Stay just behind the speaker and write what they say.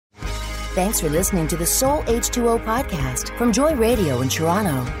Thanks for listening to the Soul H2O podcast from Joy Radio in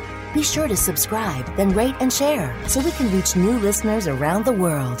Toronto. Be sure to subscribe, then rate and share so we can reach new listeners around the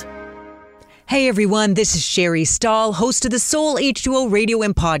world. Hey everyone, this is Sherry Stahl, host of the Soul H2O radio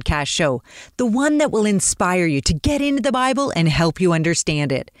and podcast show, the one that will inspire you to get into the Bible and help you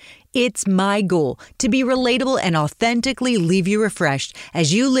understand it. It's my goal to be relatable and authentically leave you refreshed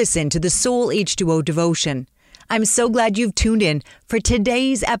as you listen to the Soul H2O devotion. I'm so glad you've tuned in for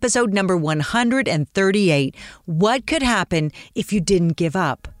today's episode number 138, What Could Happen If You Didn't Give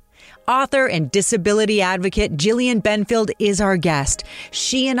Up? Author and disability advocate Jillian Benfield is our guest.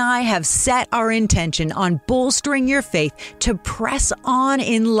 She and I have set our intention on bolstering your faith to press on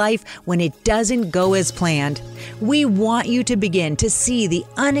in life when it doesn't go as planned. We want you to begin to see the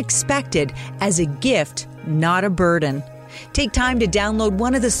unexpected as a gift, not a burden. Take time to download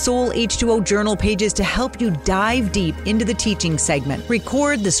one of the Soul H2O journal pages to help you dive deep into the teaching segment.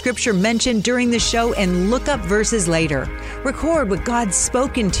 Record the scripture mentioned during the show and look up verses later. Record what God's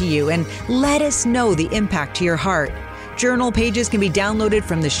spoken to you and let us know the impact to your heart. Journal pages can be downloaded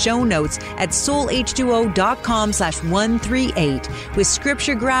from the show notes at soulh2o.com/138 with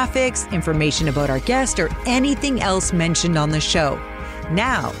scripture graphics, information about our guest, or anything else mentioned on the show.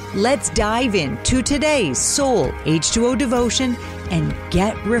 Now, let's dive into today's Soul H2O devotion and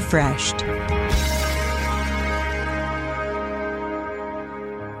get refreshed.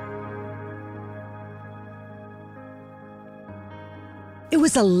 It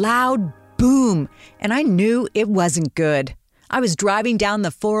was a loud boom, and I knew it wasn't good. I was driving down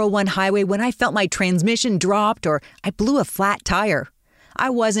the 401 highway when I felt my transmission dropped or I blew a flat tire. I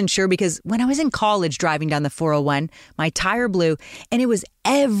wasn't sure because when I was in college driving down the 401, my tire blew and it was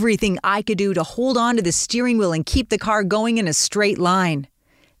everything I could do to hold on to the steering wheel and keep the car going in a straight line.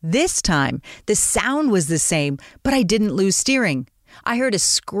 This time, the sound was the same, but I didn't lose steering. I heard a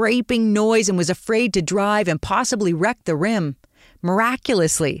scraping noise and was afraid to drive and possibly wreck the rim.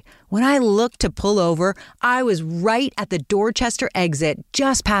 Miraculously, when I looked to pull over, I was right at the Dorchester exit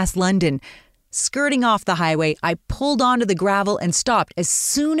just past London. Skirting off the highway, I pulled onto the gravel and stopped as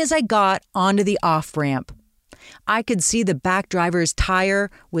soon as I got onto the off-ramp. I could see the back driver's tire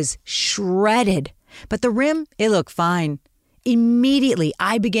was shredded, but the rim, it looked fine. Immediately,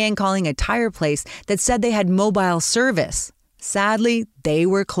 I began calling a tire place that said they had mobile service. Sadly, they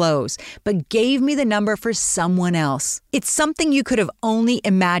were closed, but gave me the number for someone else. It's something you could have only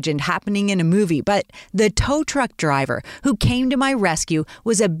imagined happening in a movie, but the tow truck driver who came to my rescue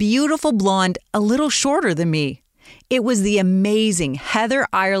was a beautiful blonde, a little shorter than me. It was the amazing Heather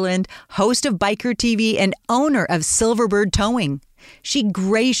Ireland, host of Biker TV and owner of Silverbird Towing. She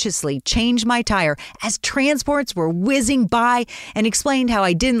graciously changed my tire as transports were whizzing by and explained how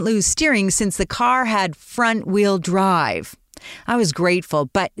I didn't lose steering since the car had front-wheel drive. I was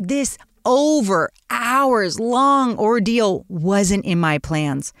grateful, but this over hours long ordeal wasn't in my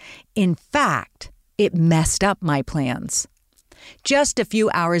plans. In fact, it messed up my plans. Just a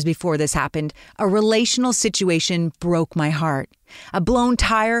few hours before this happened, a relational situation broke my heart. A blown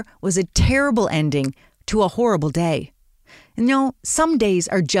tire was a terrible ending to a horrible day. You know, some days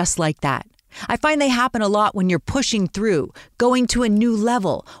are just like that. I find they happen a lot when you're pushing through, going to a new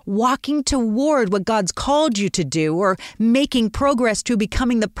level, walking toward what God's called you to do, or making progress to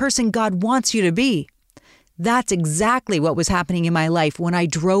becoming the person God wants you to be. That's exactly what was happening in my life when I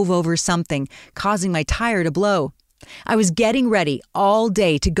drove over something, causing my tire to blow. I was getting ready all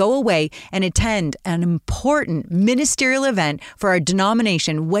day to go away and attend an important ministerial event for our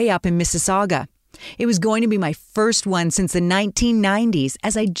denomination way up in Mississauga. It was going to be my first one since the 1990s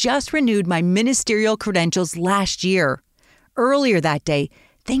as I just renewed my ministerial credentials last year. Earlier that day,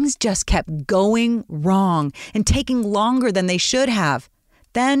 things just kept going wrong and taking longer than they should have.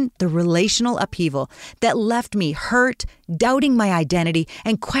 Then the relational upheaval that left me hurt, doubting my identity,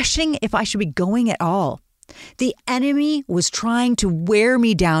 and questioning if I should be going at all. The enemy was trying to wear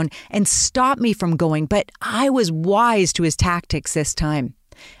me down and stop me from going, but I was wise to his tactics this time.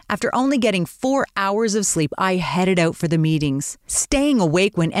 After only getting 4 hours of sleep, I headed out for the meetings. Staying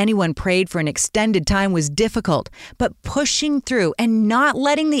awake when anyone prayed for an extended time was difficult, but pushing through and not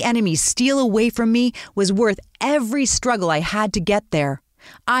letting the enemy steal away from me was worth every struggle I had to get there.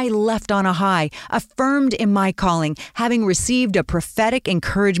 I left on a high, affirmed in my calling, having received a prophetic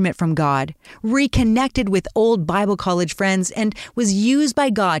encouragement from God, reconnected with old Bible college friends, and was used by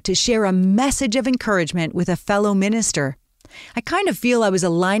God to share a message of encouragement with a fellow minister. I kind of feel I was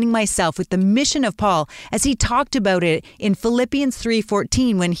aligning myself with the mission of Paul as he talked about it in Philippians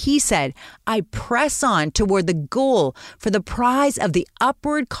 3:14 when he said, "I press on toward the goal for the prize of the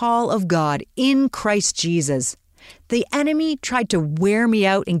upward call of God in Christ Jesus." The enemy tried to wear me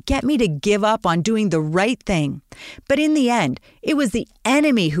out and get me to give up on doing the right thing. But in the end, it was the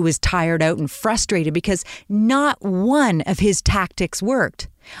enemy who was tired out and frustrated because not one of his tactics worked.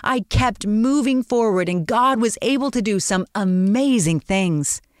 I kept moving forward and God was able to do some amazing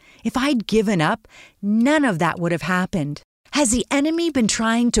things. If I'd given up, none of that would have happened. Has the enemy been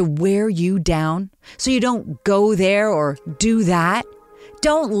trying to wear you down so you don't go there or do that?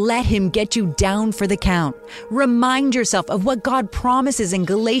 Don't let him get you down for the count. Remind yourself of what God promises in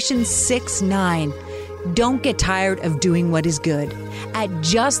Galatians 6:9. Don't get tired of doing what is good. At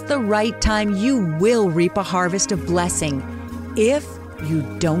just the right time, you will reap a harvest of blessing if you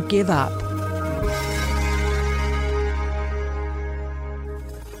don't give up.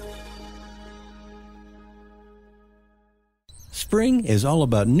 Spring is all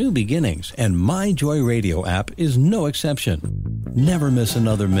about new beginnings, and My Joy Radio app is no exception. Never miss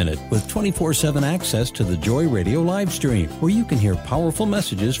another minute with 24/7 access to the Joy Radio live stream, where you can hear powerful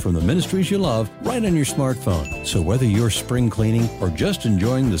messages from the ministries you love right on your smartphone. So whether you're spring cleaning or just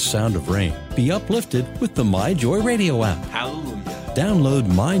enjoying the sound of rain, be uplifted with the My Joy Radio app. Hallelujah.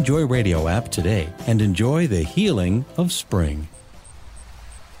 Download My Joy Radio app today and enjoy the healing of spring.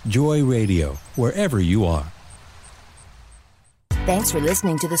 Joy Radio, wherever you are. Thanks for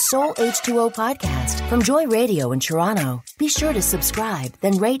listening to the Soul H2O podcast from Joy Radio in Toronto. Be sure to subscribe,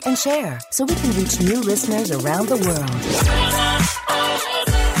 then rate and share so we can reach new listeners around the world.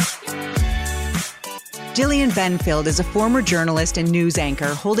 Gillian Benfield is a former journalist and news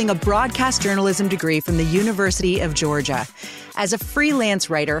anchor holding a broadcast journalism degree from the University of Georgia. As a freelance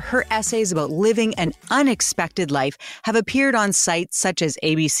writer, her essays about living an unexpected life have appeared on sites such as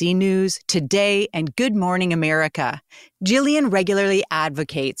ABC News, Today, and Good Morning America. Gillian regularly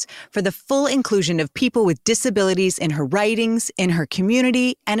advocates for the full inclusion of people with disabilities in her writings, in her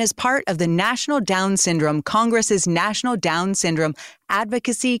community, and as part of the National Down Syndrome Congress's National Down Syndrome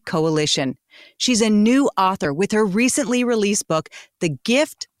Advocacy Coalition. She's a new author with her recently released book, The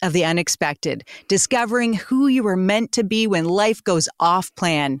Gift of the Unexpected, Discovering Who You Were Meant to Be When Life Goes Off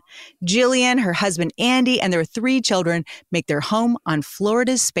Plan. Gillian, her husband Andy, and their 3 children make their home on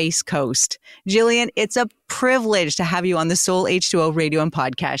Florida's Space Coast. Gillian, it's a privilege to have you on the Soul H2O radio and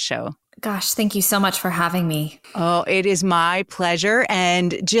podcast show. Gosh, thank you so much for having me. Oh, it is my pleasure.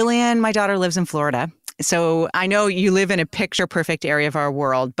 And Gillian, my daughter lives in Florida. So I know you live in a picture perfect area of our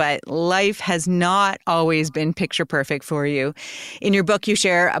world, but life has not always been picture perfect for you. In your book, you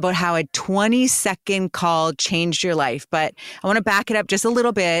share about how a 20-second call changed your life. But I want to back it up just a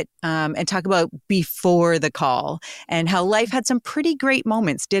little bit and talk about before the call and how life had some pretty great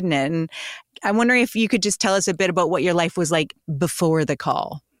moments, didn't it? And I'm wondering if you could just tell us a bit about what your life was like before the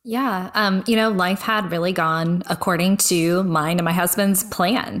call. Yeah. Life had really gone according to mine and my husband's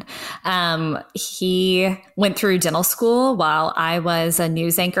plan. He went through dental school while I was a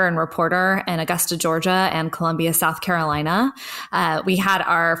news anchor and reporter in Augusta, Georgia and Columbia, South Carolina. We had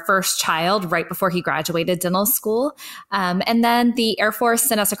our first child right before he graduated dental school. And then the Air Force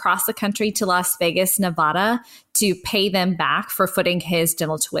sent us across the country to Las Vegas, Nevada to pay them back for footing his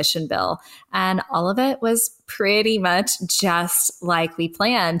dental tuition bill. And all of it was pretty much just like we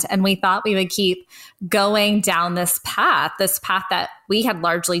planned. And we thought we would keep going down this path that we had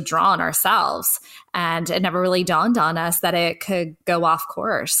largely drawn ourselves. And it never really dawned on us that it could go off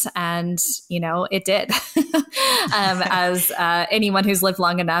course. And, it did, as anyone who's lived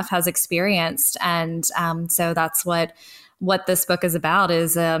long enough has experienced. And so that's what this book is about,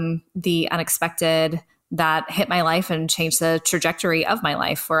 is the unexpected that hit my life and changed the trajectory of my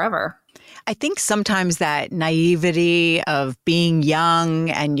life forever. I think sometimes that naivety of being young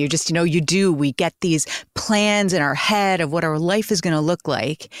and you just, we get these plans in our head of what our life is going to look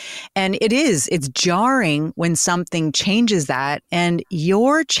like. And it's jarring when something changes that. And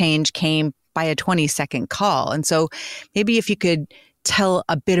your change came by a 20-second call. And so maybe if you could tell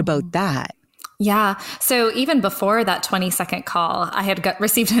a bit about that. Yeah. So even before that 20-second call, I had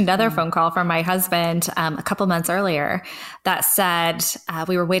received another phone call from my husband a couple months earlier that said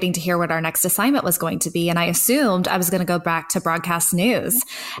we were waiting to hear what our next assignment was going to be. And I assumed I was going to go back to broadcast news.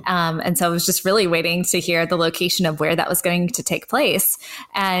 And so I was just really waiting to hear the location of where that was going to take place.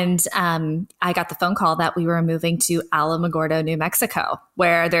 And I got the phone call that we were moving to Alamogordo, New Mexico,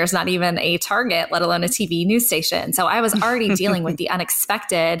 where there's not even a Target, let alone a TV news station. So I was already dealing with the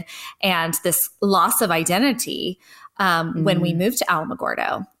unexpected and this loss of identity when we moved to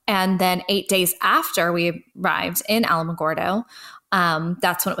Alamogordo. And then 8 days after we arrived in Alamogordo,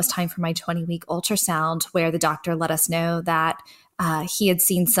 that's when it was time for my 20-week ultrasound, where the doctor let us know that he had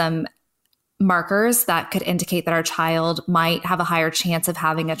seen some markers that could indicate that our child might have a higher chance of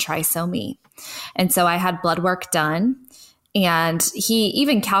having a trisomy. And so I had blood work done, and he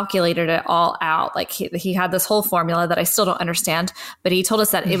even calculated it all out. Like he had this whole formula that I still don't understand, but he told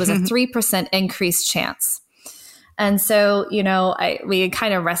us that it was a 3% increased chance. And so, we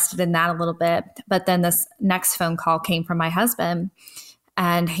kind of rested in that a little bit. But then this next phone call came from my husband,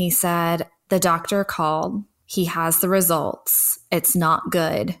 and he said, the doctor called. He has the results. It's not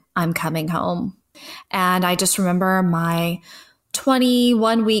good. I'm coming home. And I just remember my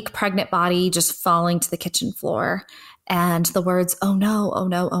 21-week pregnant body just falling to the kitchen floor. And the words, oh no, oh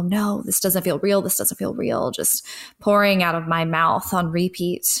no, oh no, this doesn't feel real. This doesn't feel real, just pouring out of my mouth on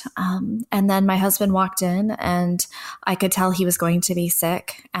repeat. And then my husband walked in, and I could tell he was going to be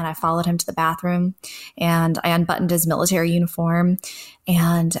sick. And I followed him to the bathroom, and I unbuttoned his military uniform.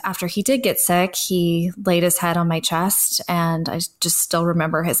 And after he did get sick, he laid his head on my chest, and I just still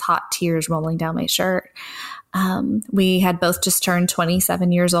remember his hot tears rolling down my shirt. We had both just turned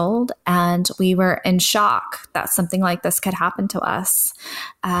 27 years old, and we were in shock that something like this could happen to us.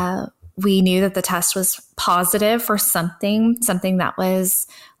 We knew that the test was positive for something that was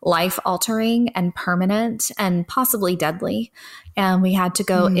life-altering and permanent and possibly deadly. And we had to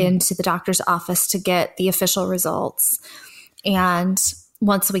go into the doctor's office to get the official results. And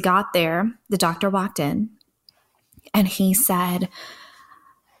once we got there, the doctor walked in, and he said,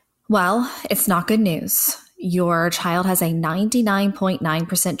 well, it's not good news. Your child has a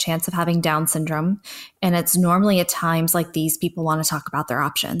 99.9% chance of having Down syndrome, and it's normally at times like these people want to talk about their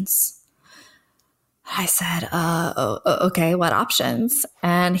options. I said, okay, what options?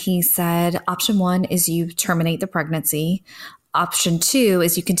 And he said, option 1 is you terminate the pregnancy. Option 2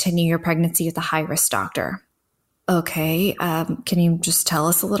 is you continue your pregnancy with a high-risk doctor. Okay, can you just tell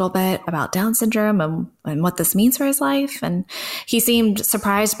us a little bit about Down syndrome and what this means for his life? And he seemed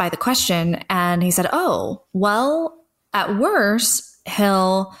surprised by the question, and he said, oh, well, at worst,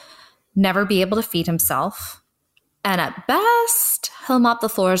 he'll never be able to feed himself. And at best, he'll mop the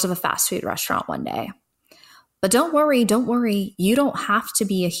floors of a fast food restaurant one day. But don't worry. You don't have to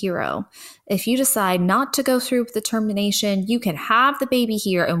be a hero. If you decide not to go through with the termination, you can have the baby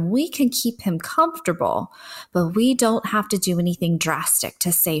here and we can keep him comfortable, but we don't have to do anything drastic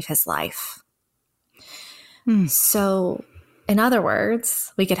to save his life. So, in other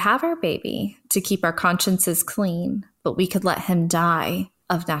words, we could have our baby to keep our consciences clean, but we could let him die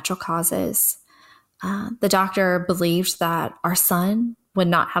of natural causes. The doctor believed that our son would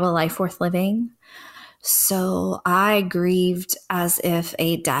not have a life worth living. So I grieved as if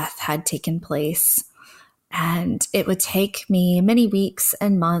a death had taken place, and it would take me many weeks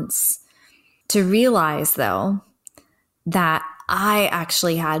and months to realize, though, that I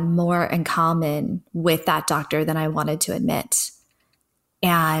actually had more in common with that doctor than I wanted to admit.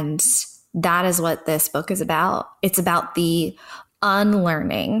 And that is what this book is about. It's about the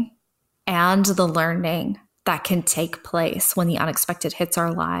unlearning and the learning that can take place when the unexpected hits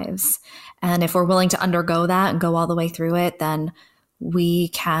our lives. And if we're willing to undergo that and go all the way through it, then we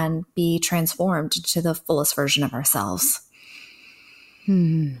can be transformed to the fullest version of ourselves.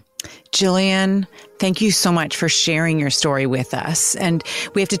 Jillian, thank you so much for sharing your story with us. And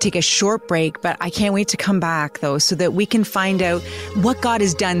we have to take a short break, but I can't wait to come back, though, so that we can find out what God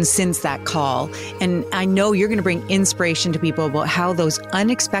has done since that call. And I know you're going to bring inspiration to people about how those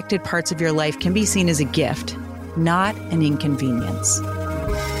unexpected parts of your life can be seen as a gift, not an inconvenience.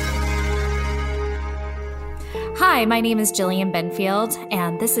 Hi, my name is Jillian Benfield,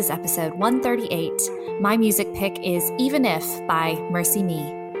 and this is episode 138. My music pick is Even If by Mercy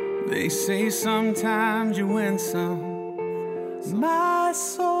Me. They say sometimes you win some, my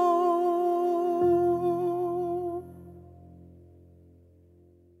soul.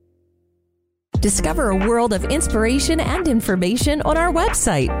 Discover a world of inspiration and information on our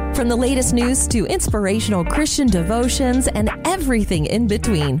website. From the latest news to inspirational Christian devotions and everything in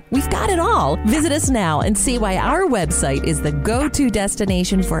between, we've got it all. Visit us now and see why our website is the go-to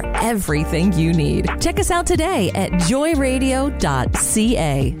destination for everything you need. Check us out today at joyradio.ca.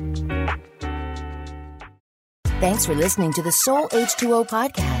 Thanks for listening to the Soul H2O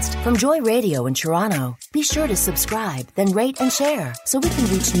podcast from Joy Radio in Toronto. Be sure to subscribe, then rate and share so we can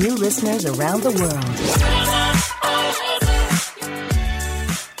reach new listeners around the world.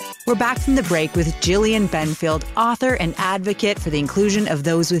 We're back from the break with Jillian Benfield, author and advocate for the inclusion of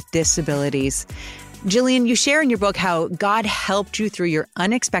those with disabilities. Jillian, you share in your book how God helped you through your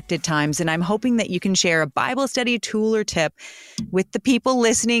unexpected times, and I'm hoping that you can share a Bible study tool or tip with the people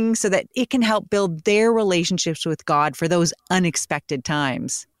listening so that it can help build their relationships with God for those unexpected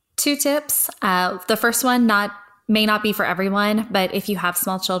times. 2 tips. The first one, not may not be for everyone, but if you have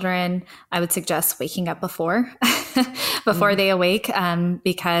small children, I would suggest waking up before they awake,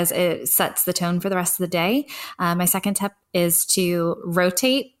 because it sets the tone for the rest of the day. My second tip is to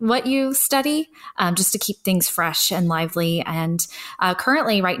rotate what you study, just to keep things fresh and lively. And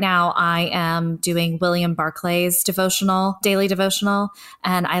currently, right now, I am doing William Barclay's daily devotional,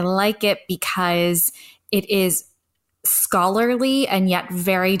 and I like it because it is scholarly and yet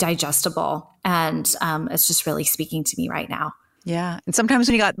very digestible. And it's just really speaking to me right now. Yeah. And sometimes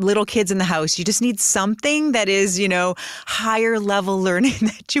when you got little kids in the house, you just need something that is, higher level learning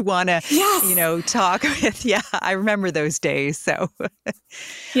that you want to, talk with. Yeah. I remember those days. So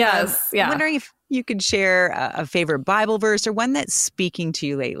yes. Yeah. I'm wondering if you could share a favorite Bible verse or one that's speaking to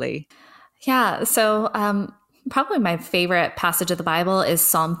you lately. Yeah. So probably my favorite passage of the Bible is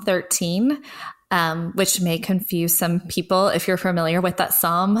Psalm 13. Which may confuse some people if you're familiar with that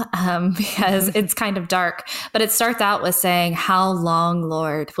psalm, because it's kind of dark. But it starts out with saying, "How long,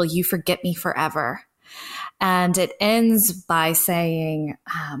 Lord, will you forget me forever?" And it ends by saying,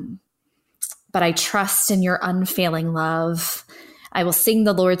 "But I trust in your unfailing love. I will sing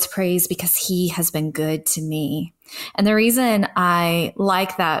the Lord's praise because he has been good to me." And the reason I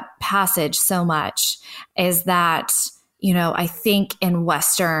like that passage so much is that, I think in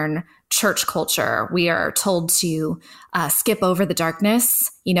Western church culture, we are told to skip over the darkness,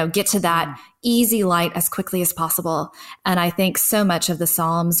 get to that easy light as quickly as possible. And I think so much of the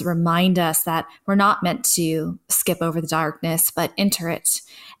Psalms remind us that we're not meant to skip over the darkness, but enter it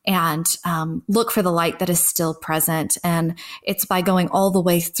and look for the light that is still present. And it's by going all the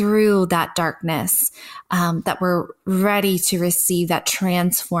way through that darkness that we're ready to receive that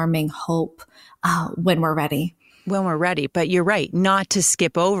transforming hope when we're ready. When we're ready. But you're right, not to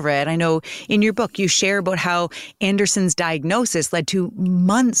skip over it. I know in your book, you share about how Anderson's diagnosis led to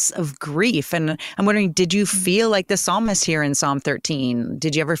months of grief. And I'm wondering, did you feel like the psalmist here in Psalm 13?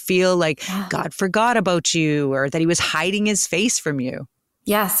 Did you ever feel like God forgot about you or that he was hiding his face from you?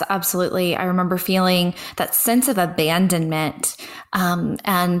 Yes, absolutely. I remember feeling that sense of abandonment.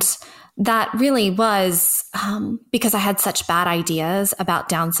 And that really was because I had such bad ideas about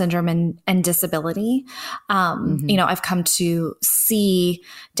Down syndrome and disability. I've come to see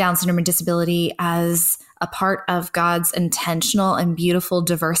Down syndrome and disability as a part of God's intentional and beautiful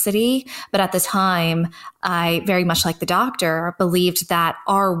diversity. But at the time, I very much like the doctor believed that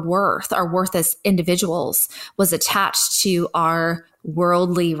our worth as individuals was attached to our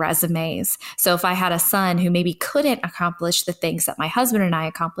worldly resumes. So if I had a son who maybe couldn't accomplish the things that my husband and I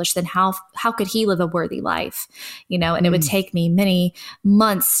accomplished, then how could he live a worthy life? And it would take me many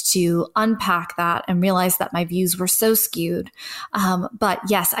months to unpack that and realize that my views were so skewed. But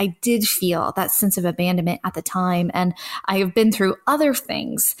yes, I did feel that sense of abandonment at the time. And I have been through other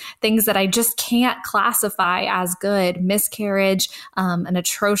things that I just can't classify as good: miscarriage, an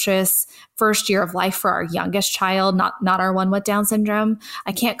atrocious first year of life for our youngest child, not our one with Down syndrome.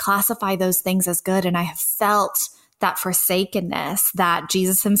 I can't classify those things as good. And I have felt that forsakenness that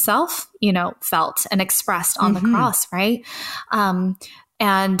Jesus himself, felt and expressed on the cross, right?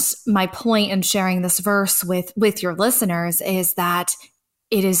 And my point in sharing this verse with your listeners is that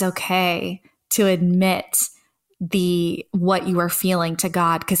it is okay to admit what you are feeling to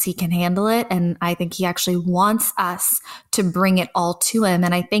God, because he can handle it. And I think he actually wants us to bring it all to him.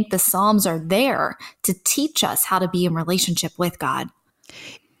 And I think the Psalms are there to teach us how to be in relationship with God.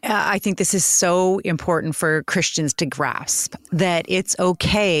 I think this is so important for Christians to grasp, that it's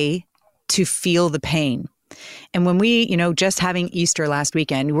okay to feel the pain. And when we, just having Easter last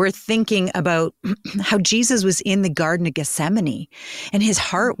weekend, we're thinking about how Jesus was in the Garden of Gethsemane and his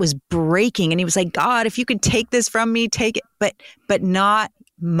heart was breaking. And he was like, God, if you could take this from me, take it, but not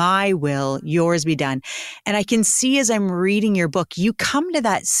my will, yours be done. And I can see as I'm reading your book, you come to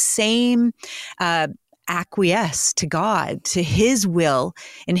that same acquiesce to God, to his will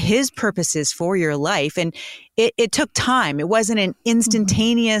and his purposes for your life. And it took time. It wasn't an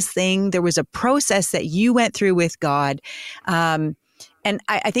instantaneous thing. There was a process that you went through with God. And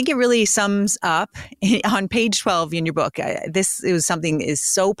I think it really sums up on page 12 in your book. It was something that is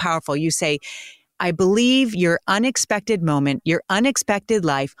so powerful. You say, I believe your unexpected moment, your unexpected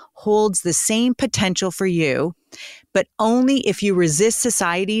life holds the same potential for you, but only if you resist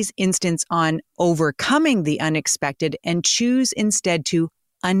society's insistence on overcoming the unexpected and choose instead to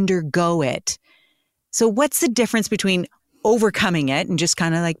undergo it. So what's the difference between overcoming it and just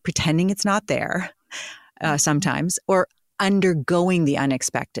kind of like pretending it's not there sometimes, or undergoing the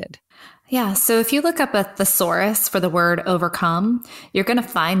unexpected? Yeah. So if you look up a thesaurus for the word overcome, you're going to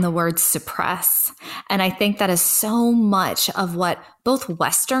find the word suppress. And I think that is so much of what both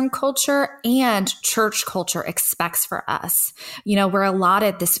Western culture and church culture expects for us. We're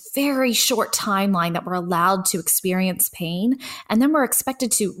allotted this very short timeline that we're allowed to experience pain, and then we're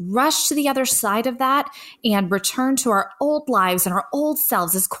expected to rush to the other side of that and return to our old lives and our old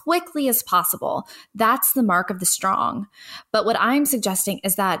selves as quickly as possible. That's the mark of the strong. But what I'm suggesting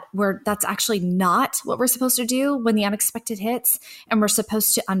is that that's actually not what we're supposed to do when the unexpected hits, and we're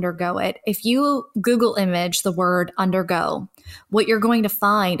supposed to undergo it. If you Google image the word undergo, what you're going to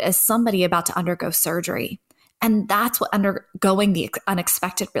find is somebody about to undergo surgery. And that's what undergoing the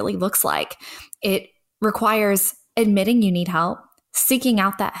unexpected really looks like. It requires admitting you need help, seeking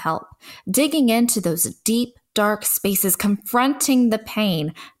out that help, digging into those deep, dark spaces, confronting the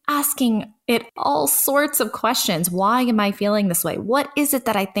pain, asking it all sorts of questions. Why am I feeling this way? What is it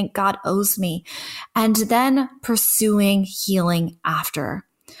that I think God owes me? And then pursuing healing after.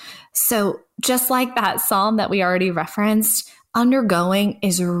 So just like that psalm that we already referenced, undergoing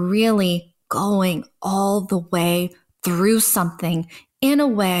is really going all the way through something in a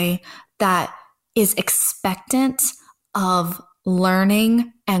way that is expectant of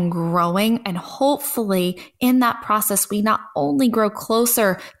learning and growing. And hopefully in that process, we not only grow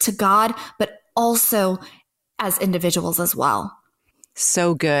closer to God, but also as individuals as well.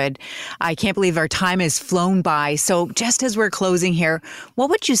 So good. I can't believe our time has flown by. So just as we're closing here, what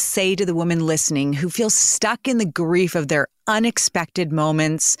would you say to the woman listening who feels stuck in the grief of their unexpected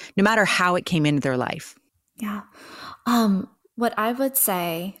moments, no matter how it came into their life? Yeah. What I would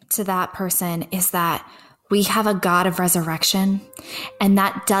say to that person is that we have a God of resurrection, and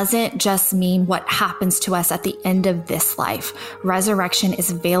that doesn't just mean what happens to us at the end of this life. Resurrection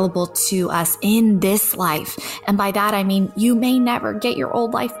is available to us in this life. And by that, I mean, you may never get your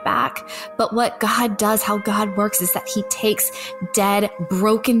old life back, but what God does, how God works, is that he takes dead,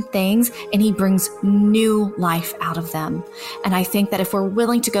 broken things and he brings new life out of them. And I think that if we're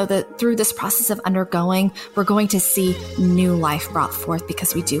willing to go through this process of undergoing, we're going to see new life brought forth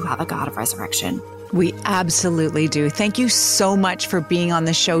because we do have a God of resurrection. We absolutely do. Thank you so much for being on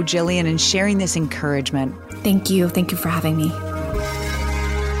the show, Jillian, and sharing this encouragement. Thank you. Thank you for having me.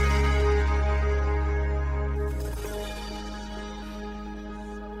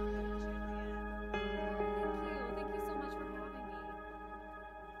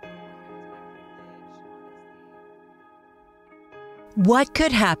 What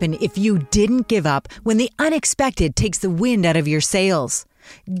could happen if you didn't give up when the unexpected takes the wind out of your sails?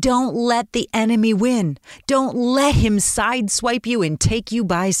 Don't let the enemy win. Don't let him sideswipe you and take you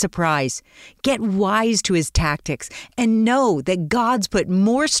by surprise. Get wise to his tactics and know that God's put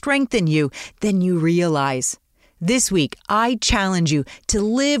more strength in you than you realize. This week, I challenge you to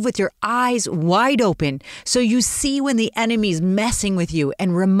live with your eyes wide open so you see when the enemy's messing with you,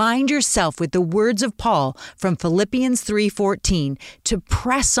 and remind yourself with the words of Paul from Philippians 3:14 to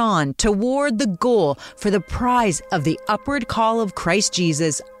press on toward the goal for the prize of the upward call of Christ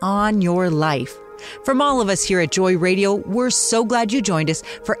Jesus on your life. From all of us here at Joy Radio, we're so glad you joined us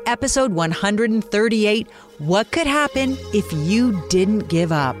for episode 138, What Could Happen If You Didn't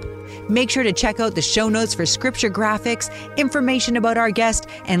Give Up? Make sure to check out the show notes for scripture graphics, information about our guest,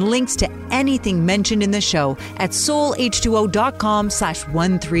 and links to anything mentioned in the show at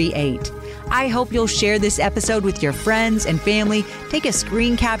soulh2o.com/138. I hope you'll share this episode with your friends and family, take a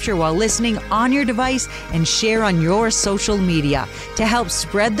screen capture while listening on your device, and share on your social media to help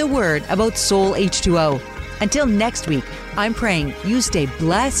spread the word about Soul H2O. Until next week, I'm praying you stay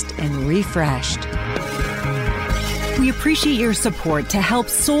blessed and refreshed. We appreciate your support to help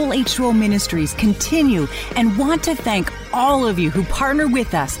Soul H2O Ministries continue, and want to thank all of you who partner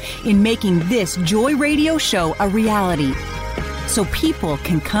with us in making this Joy Radio show a reality, so people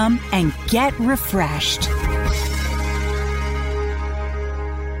can come and get refreshed.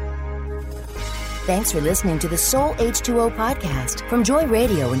 Thanks for listening to the Soul H2O podcast from Joy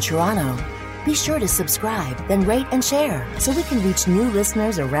Radio in Toronto. Be sure to subscribe, then rate and share so we can reach new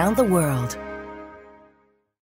listeners around the world.